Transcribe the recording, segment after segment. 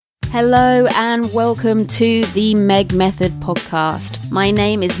Hello and welcome to the Meg Method podcast. My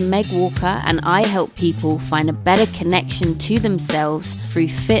name is Meg Walker and I help people find a better connection to themselves through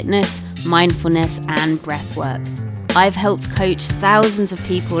fitness, mindfulness and breathwork. I've helped coach thousands of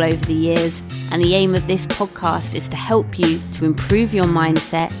people over the years, and the aim of this podcast is to help you to improve your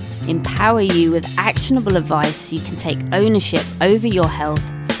mindset, empower you with actionable advice so you can take ownership over your health,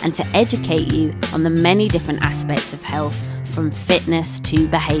 and to educate you on the many different aspects of health, from fitness to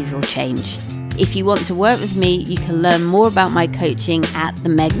behavioural change. If you want to work with me, you can learn more about my coaching at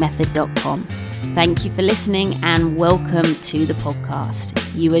themegmethod.com. Thank you for listening and welcome to the podcast.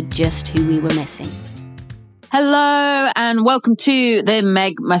 You are just who we were missing. Hello and welcome to the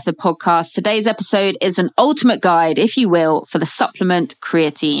Meg Method podcast. Today's episode is an ultimate guide, if you will, for the supplement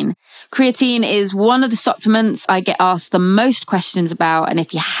creatine. Creatine is one of the supplements I get asked the most questions about, and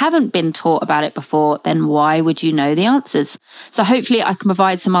if you haven't been taught about it before, then why would you know the answers? So hopefully I can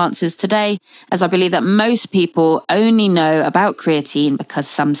provide some answers today, as I believe that most people only know about creatine because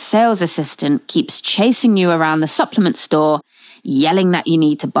some sales assistant keeps chasing you around the supplement store, yelling that you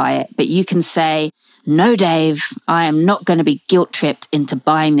need to buy it, but you can say, "No, Dave, I am not going to be guilt-tripped into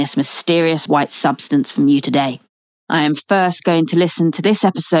buying this mysterious white substance from you today. I am first going to listen to this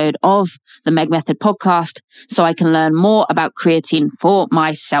episode of the Meg Method podcast so I can learn more about creatine for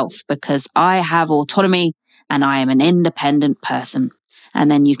myself because I have autonomy and I am an independent person." And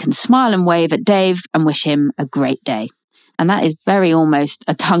then you can smile and wave at Dave and wish him a great day. And that is very almost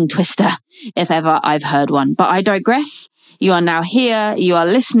a tongue twister, if ever I've heard one. But I digress. You are now here. You are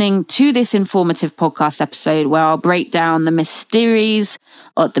listening to this informative podcast episode where I'll break down the mysteries.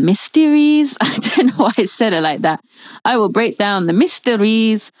 I don't know why I said it like that. I will break down the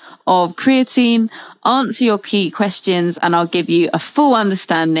mysteries of creatine, answer your key questions, and I'll give you a full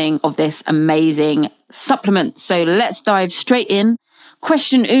understanding of this amazing supplement. So let's dive straight in.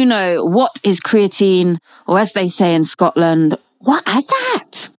 Question uno, what is creatine? Or as they say in Scotland, what is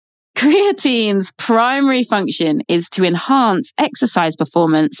that? Creatine's primary function is to enhance exercise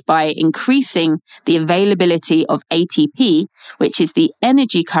performance by increasing the availability of ATP, which is the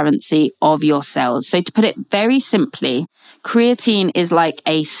energy currency of your cells. So to put it very simply, creatine is like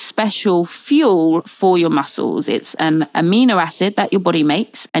a special fuel for your muscles. It's an amino acid that your body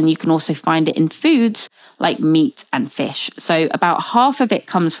makes, and you can also find it in foods like meat and fish. So about half of it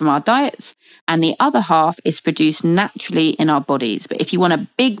comes from our diets, and the other half is produced naturally in our bodies. But if you want a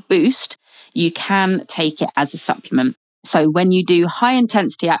big boost, you can take it as a supplement. So when you do high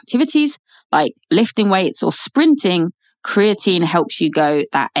intensity activities like lifting weights or sprinting, creatine helps you go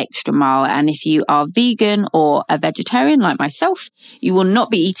that extra mile. And if you are vegan or a vegetarian like myself, you will not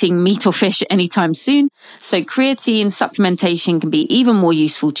be eating meat or fish anytime soon. So creatine supplementation can be even more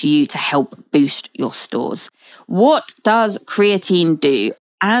useful to you to help boost your stores. What does creatine do?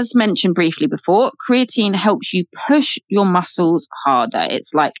 As mentioned briefly before, creatine helps you push your muscles harder.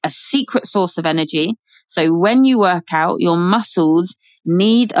 It's like a secret source of energy. So when you work out, your muscles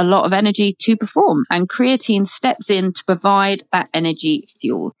need a lot of energy to perform, and creatine steps in to provide that energy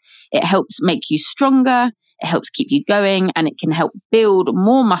fuel. It helps make you stronger, it helps keep you going, and it can help build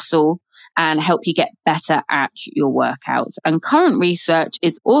more muscle and help you get better at your workouts. And current research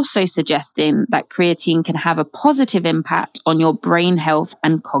is also suggesting that creatine can have a positive impact on your brain health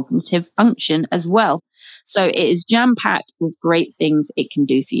and cognitive function as well. So it is jam-packed with great things it can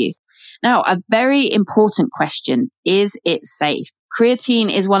do for you. Now, a very important question, is it safe? Creatine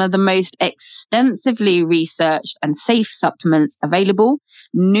is one of the most extensively researched and safe supplements available.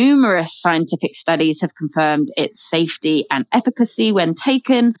 Numerous scientific studies have confirmed its safety and efficacy when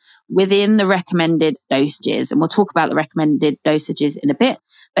taken within the recommended dosages. And we'll talk about the recommended dosages in a bit.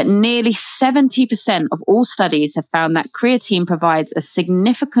 But nearly 70% of all studies have found that creatine provides a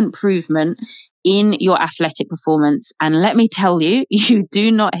significant improvement in your athletic performance. And let me tell you, you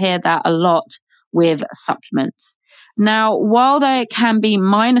do not hear that a lot with supplements. Now, while there can be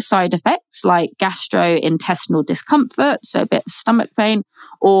minor side effects like gastrointestinal discomfort, so a bit of stomach pain,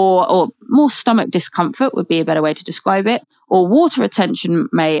 or more stomach discomfort would be a better way to describe it, or water retention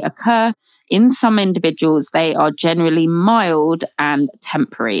may occur, in some individuals, they are generally mild and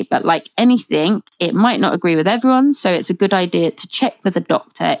temporary. But like anything, it might not agree with everyone, so it's a good idea to check with a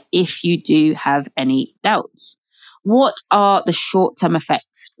doctor if you do have any doubts. What are the short-term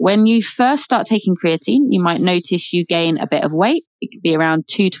effects? When you first start taking creatine, you might notice you gain a bit of weight. It could be around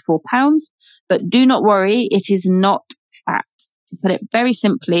 2 to 4 pounds, but do not worry, it is not fat. To put it very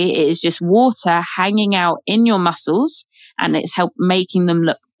simply, it is just water hanging out in your muscles, and it's helped making them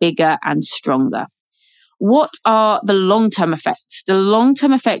look bigger and stronger. What are the long-term effects? The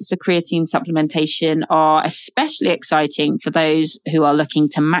long-term effects of creatine supplementation are especially exciting for those who are looking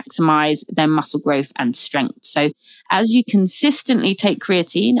to maximize their muscle growth and strength. So as you consistently take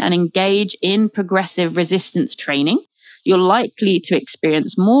creatine and engage in progressive resistance training, you're likely to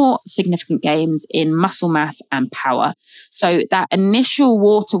experience more significant gains in muscle mass and power. So that initial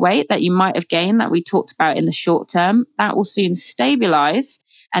water weight that you might have gained that we talked about in the short term, that will soon stabilize.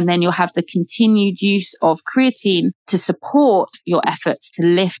 And then you'll have the continued use of creatine to support your efforts to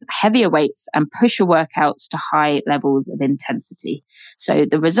lift heavier weights and push your workouts to high levels of intensity. So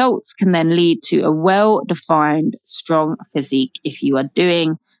the results can then lead to a well-defined, strong physique if you are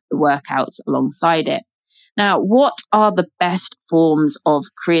doing the workouts alongside it. Now, what are the best forms of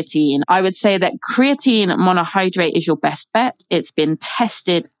creatine? I would say that creatine monohydrate is your best bet. It's been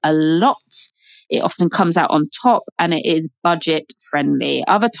tested a lot. It often comes out on top and it is budget friendly.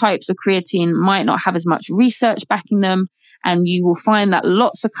 Other types of creatine might not have as much research backing them. And you will find that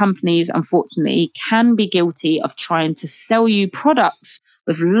lots of companies, unfortunately, can be guilty of trying to sell you products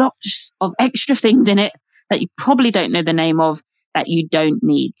with lots of extra things in it that you probably don't know the name of, that you don't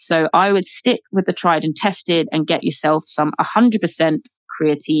need. So I would stick with the tried and tested and get yourself some 100%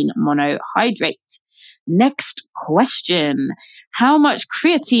 creatine monohydrate. Next question. How much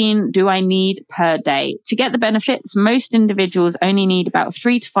creatine do I need per day? To get the benefits, most individuals only need about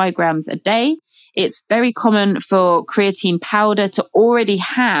 3 to 5 grams a day. It's very common for creatine powder to already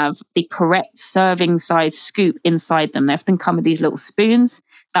have the correct serving size scoop inside them. They often come with these little spoons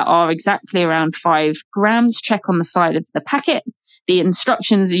that are exactly around 5 grams. Check on the side of the packet. The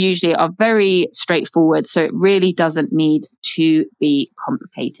instructions usually are very straightforward, so it really doesn't need to be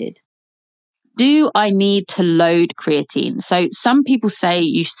complicated. Do I need to load creatine? So some people say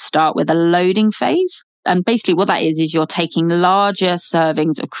you should start with a loading phase. And basically what that is you're taking larger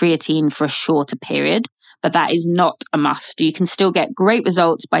servings of creatine for a shorter period, but that is not a must. You can still get great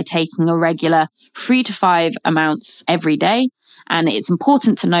results by taking a regular 3 to 5 amounts every day. And it's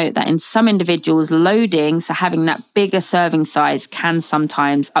important to note that in some individuals, loading, so having that bigger serving size, can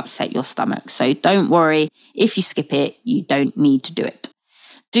sometimes upset your stomach. So don't worry, if you skip it, you don't need to do it.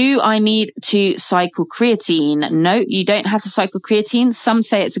 Do I need to cycle creatine? No, you don't have to cycle creatine. Some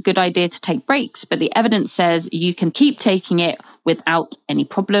say it's a good idea to take breaks, but the evidence says you can keep taking it without any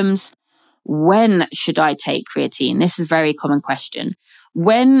problems. When should I take creatine? This is a very common question.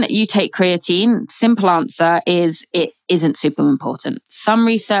 When you take creatine, simple answer is it isn't super important. Some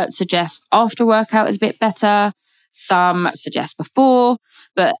research suggests after workout is a bit better. Some suggest before,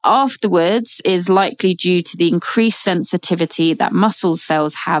 but afterwards is likely due to the increased sensitivity that muscle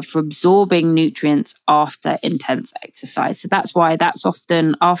cells have for absorbing nutrients after intense exercise. So that's why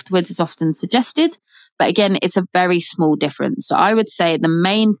afterwards is often suggested. But again, it's a very small difference. So I would say the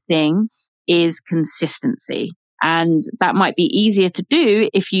main thing is consistency. And that might be easier to do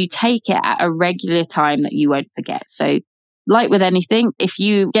if you take it at a regular time that you won't forget. So like with anything, if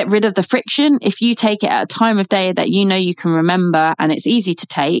you get rid of the friction, if you take it at a time of day that you know you can remember and it's easy to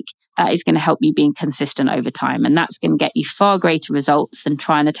take, that is going to help you being consistent over time. And that's going to get you far greater results than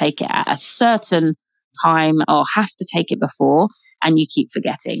trying to take it at a certain time or have to take it before and you keep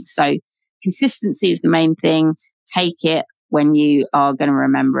forgetting. So consistency is the main thing. Take it when you are going to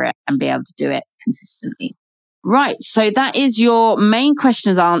remember it and be able to do it consistently. Right, so that is your main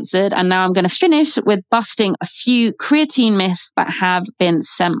questions answered. And now I'm going to finish with busting a few creatine myths that have been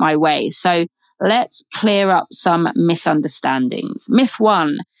sent my way. So let's clear up some misunderstandings. Myth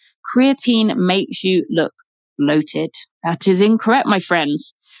 1, creatine makes you look bloated. That is incorrect, my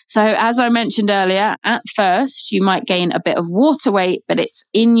friends. So as I mentioned earlier, at first you might gain a bit of water weight, but it's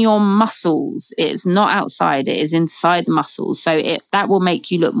in your muscles. It's not outside, it is inside the muscles. So that will make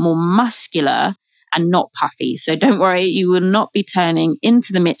you look more muscular and not puffy. So don't worry, you will not be turning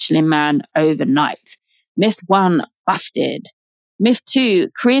into the Michelin Man overnight. Myth 1, busted. Myth 2,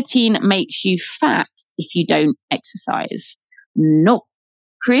 creatine makes you fat if you don't exercise. No.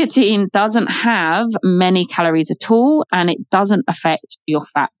 Creatine doesn't have many calories at all, and it doesn't affect your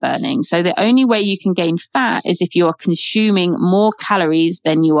fat burning. So the only way you can gain fat is if you are consuming more calories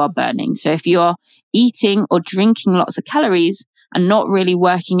than you are burning. So if you are eating or drinking lots of calories and not really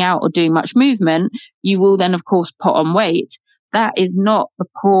working out or doing much movement, you will then, of course, put on weight. That is not the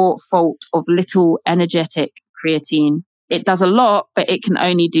poor fault of little energetic creatine. It does a lot, but it can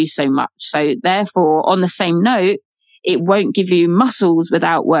only do so much. So therefore, on the same note, it won't give you muscles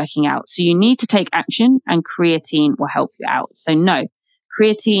without working out. So you need to take action and creatine will help you out. So no,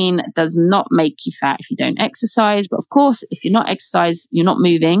 creatine does not make you fat if you don't exercise. But of course, if you're not exercise, you're not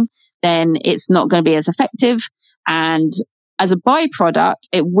moving, then it's not going to be as effective. And as a byproduct,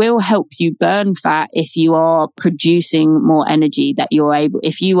 it will help you burn fat if you are producing more energy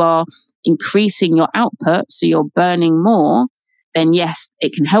if you are increasing your output, so you're burning more, then yes,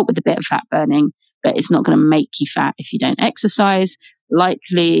 it can help with a bit of fat burning, but it's not going to make you fat if you don't exercise.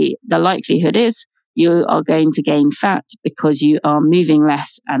 The likelihood is you are going to gain fat because you are moving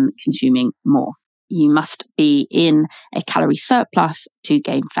less and consuming more. You must be in a calorie surplus to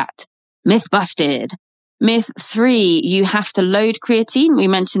gain fat. Myth busted. Myth 3, you have to load creatine. We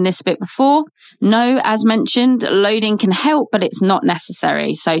mentioned this a bit before. No, as mentioned, loading can help, but it's not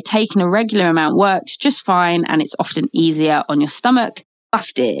necessary. So taking a regular amount works just fine, and it's often easier on your stomach.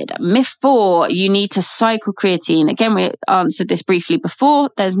 Busted. Myth 4, you need to cycle creatine. Again, we answered this briefly before.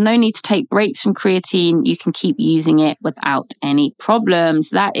 There's no need to take breaks from creatine. You can keep using it without any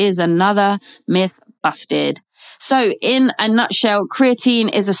problems. That is another myth busted. So in a nutshell,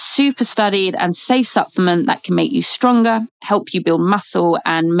 creatine is a super studied and safe supplement that can make you stronger, help you build muscle,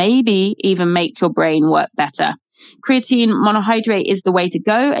 and maybe even make your brain work better. Creatine monohydrate is the way to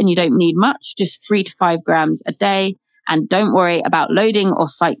go, and you don't need much, just 3 to 5 grams a day. And don't worry about loading or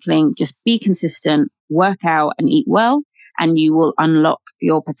cycling. Just be consistent, work out, and eat well, and you will unlock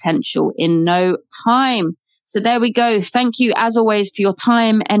your potential in no time. So there we go. Thank you, as always, for your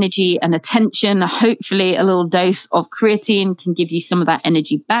time, energy, and attention. Hopefully, a little dose of creatine can give you some of that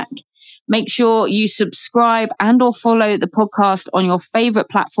energy back. Make sure you subscribe and or follow the podcast on your favorite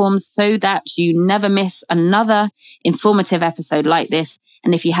platforms so that you never miss another informative episode like this.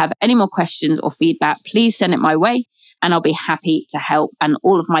 And if you have any more questions or feedback, please send it my way, and I'll be happy to help. And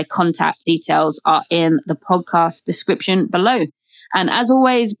all of my contact details are in the podcast description below. And as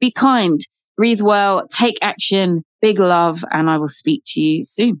always, be kind. Breathe well, take action, big love, and I will speak to you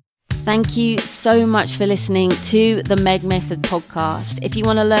soon. Thank you so much for listening to the Meg Method podcast. If you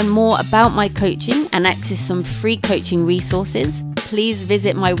want to learn more about my coaching and access some free coaching resources, please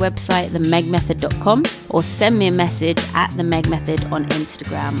visit my website, themegmethod.com, or send me a message at themegmethod on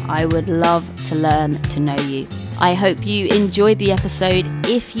Instagram. I would love to learn to know you. I hope you enjoyed the episode.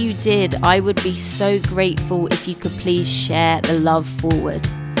 If you did, I would be so grateful if you could please share the love forward.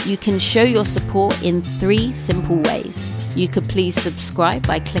 You can show your support in 3 simple ways. You could please subscribe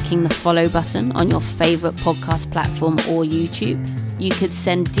by clicking the follow button on your favorite podcast platform or YouTube. You could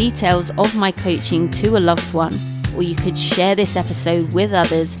send details of my coaching to a loved one, or you could share this episode with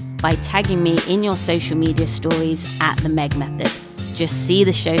others by tagging me in your social media stories at The Meg Method. Just see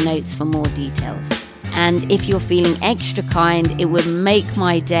the show notes for more details. And if you're feeling extra kind, it would make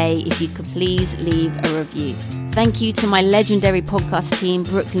my day if you could please leave a review. Thank you to my legendary podcast team,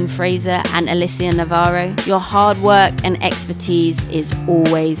 Brooklyn Fraser and Alicia Navarro. Your hard work and expertise is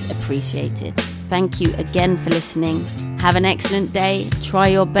always appreciated. Thank you again for listening. Have an excellent day. Try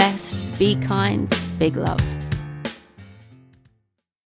your best. Be kind. Big love.